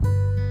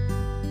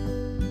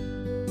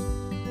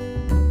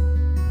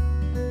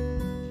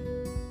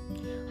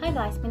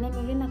Hi guys, my name is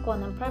Irina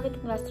Kon. I'm a private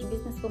investor,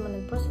 businesswoman,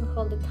 and person who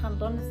all the time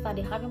learn and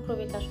study how to improve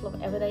your cash flow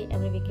every day,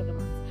 every week, every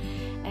month.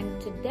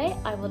 And today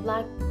I would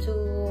like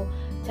to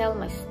tell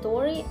my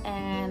story,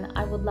 and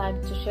I would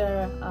like to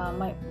share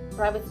my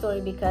private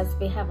story because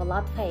we have a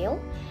lot fail,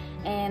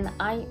 and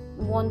I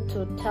want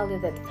to tell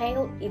you that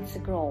fail it's a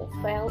growth,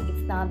 fail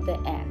it's not the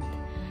end.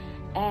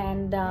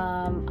 And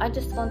I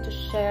just want to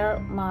share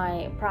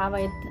my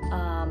private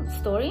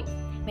story.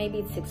 Maybe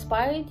it's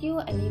inspired you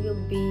and you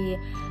will be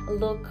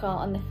look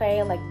on the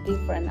fail like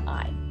different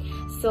eye.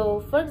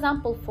 So for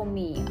example, for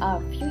me, a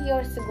few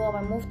years ago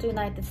I moved to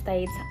United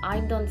States.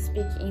 I don't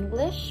speak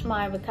English.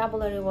 My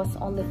vocabulary was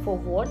only 4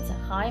 words: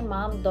 hi,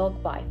 mom,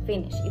 dog, bye,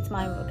 finish. It's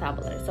my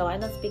vocabulary, so I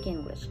don't speak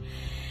English.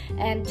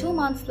 And 2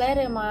 months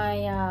later,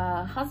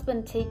 my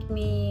husband take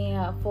me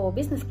for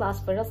business class,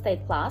 for real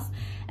estate class.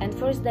 And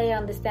first day I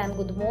understand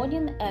good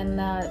morning, and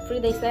 3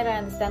 days later I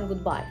understand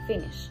goodbye,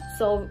 finish.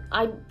 So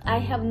I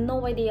have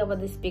no idea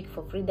what they speak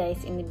for 3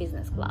 days in the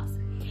business class.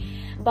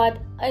 But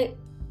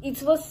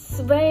it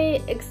was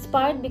very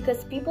expired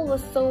because people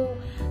were so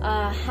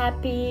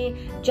happy,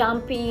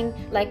 jumping,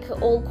 like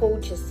all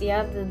coaches,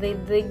 yeah,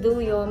 they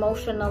do your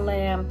emotional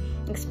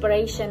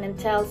inspiration and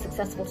tell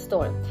successful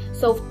story.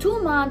 So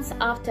 2 months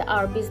after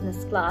our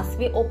business class,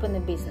 we opened a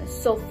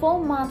business. So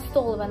 4 months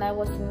total when I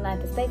was in the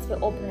United States, we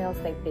opened a real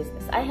estate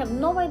business. I have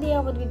no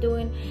idea what we're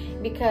doing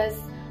because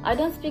I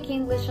don't speak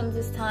English on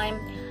this time.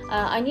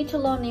 I need to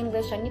learn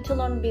English, I need to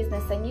learn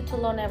business, I need to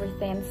learn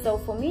everything. So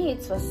for me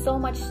it was so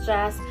much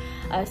stress,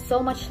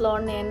 so much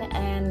learning,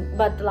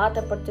 but a lot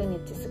of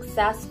opportunity,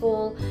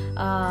 successful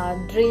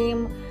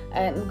dream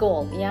and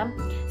goal, yeah.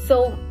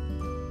 So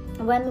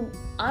when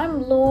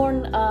I'm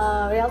learn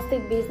real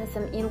estate business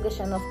and English,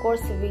 and of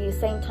course we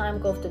same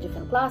time go to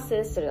different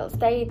classes, real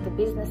estate, the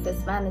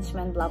businesses,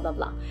 management, blah blah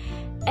blah.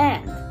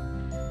 And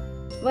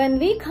when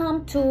we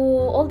come to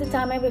all the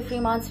time, every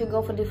 3 months we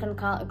go for different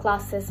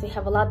classes, we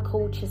have a lot of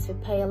coaches, we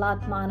pay a lot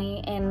of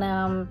money. And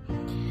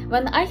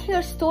when I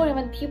hear story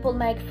when people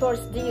make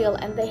first deal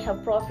and they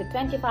have profit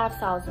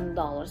 $25,000,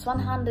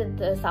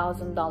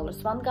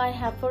 $100,000, one guy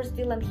have first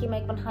deal and he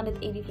make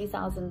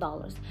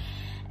 $183,000.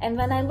 And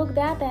when I look at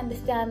that, I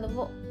understand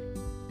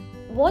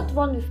what's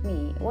wrong with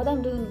me, what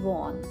I'm doing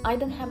wrong. I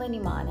don't have any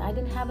money, I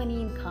don't have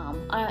any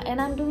income, and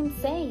I'm doing the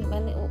same.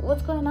 And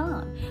what's going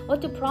on?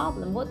 What's the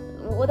problem?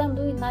 What I'm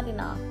doing not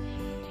enough?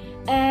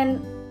 And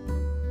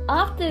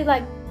after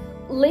like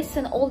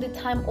listen all the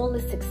time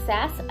only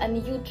success,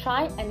 and you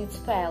try and it's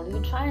fail, you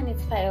try and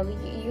it's fail,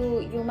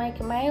 you make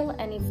a mail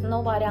and it's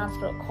nobody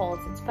answer calls,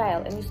 it's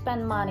fail, and you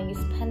spend money, you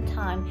spend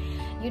time,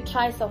 you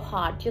try so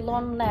hard, you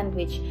learn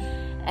language,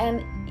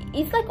 and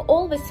it's like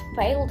always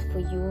failed for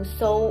you.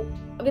 So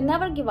we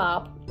never give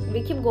up,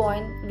 we keep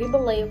going, we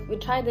believe, we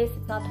try this,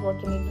 it's not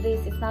working, it's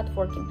this, it's not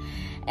working.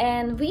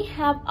 And we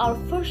have our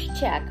first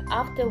check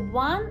after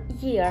 1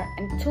 year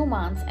and 2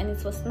 months, and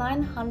it was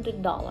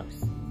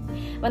 $900.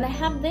 When I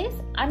have this,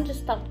 I'm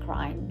just start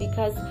crying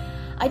because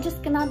I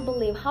just cannot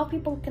believe how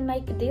people can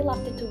make a deal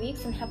after 2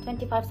 weeks and have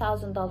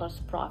 $25,000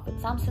 profit.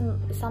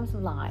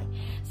 Something lie.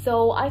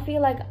 So I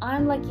feel like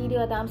I'm like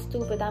idiot, I'm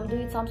stupid, I'm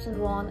doing something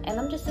wrong, and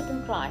I'm just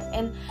sitting crying.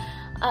 And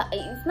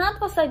it's not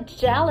because I'm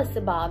jealous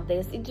about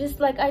this, it's just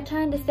like I try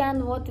to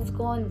understand what is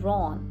going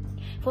wrong.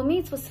 For me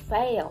it was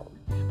fail,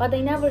 but I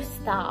never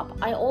stop.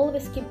 I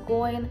always keep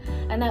going,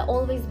 and I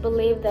always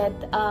believe that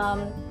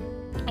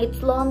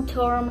it's long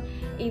term,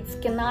 it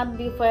cannot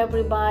be for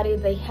everybody.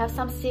 They have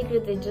some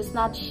secret they just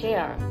not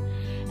share.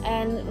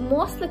 And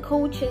mostly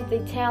coaches, they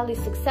tell a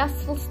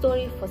successful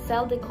story for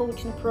sell the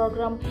coaching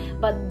program,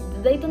 but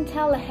they don't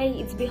tell, hey,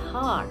 it's be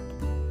hard,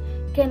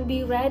 can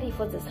be ready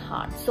for this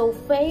hard. So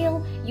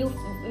fail, you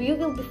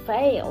will be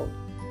failed,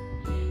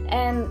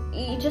 and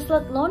you just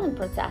let learning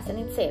process, and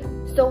it's it.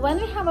 So when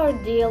we have our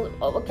deal,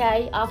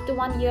 okay, after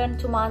 1 year and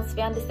 2 months,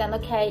 we understand,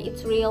 okay,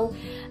 it's real,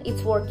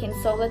 it's working,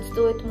 so let's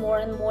do it more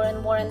and more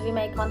and more, and we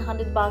make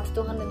 $100,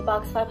 $200,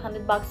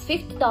 $500,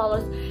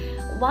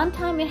 $50. One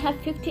time we have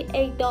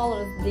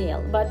 $58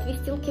 deal, but we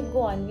still keep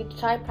going, we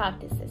try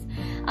practices.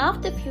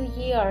 After a few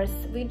years,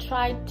 I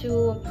tried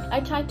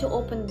to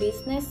open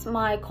business,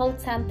 my call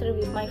center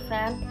with my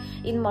friend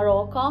in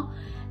Morocco,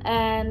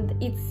 and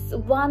it's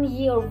 1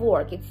 year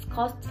work. It's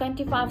cost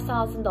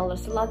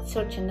 $25,000, a lot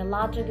searching, a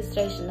lot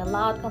registration, a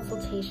lot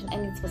consultation,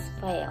 and it was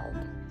failed.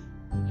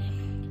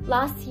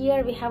 Last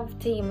year we have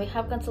team, we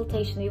have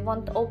consultation, we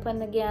want to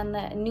open again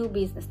a new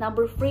business,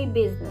 number 3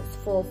 business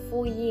for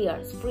 4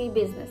 years, free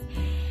business,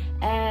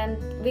 and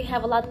we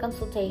have a lot of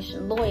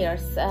consultation,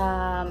 lawyers,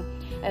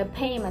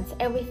 payments,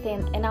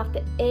 everything. And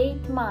after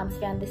 8 months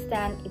we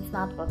understand it's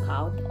not work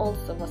out,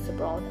 also was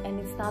abroad, and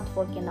it's not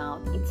working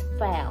out, it's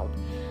failed.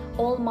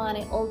 All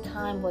money, all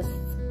time was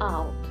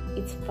out,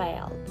 it's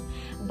failed.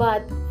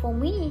 But for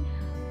me,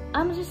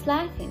 I'm just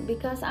laughing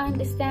because I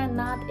understand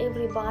not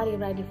everybody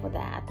ready for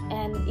that,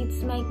 and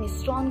it's made me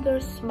stronger,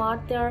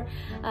 smarter,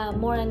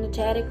 more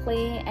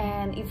energetically,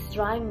 and it's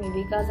driving me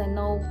because I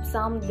know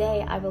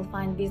someday I will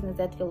find business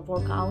that will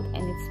work out,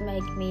 and it's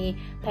make me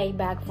pay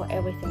back for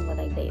everything that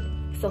I did.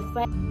 So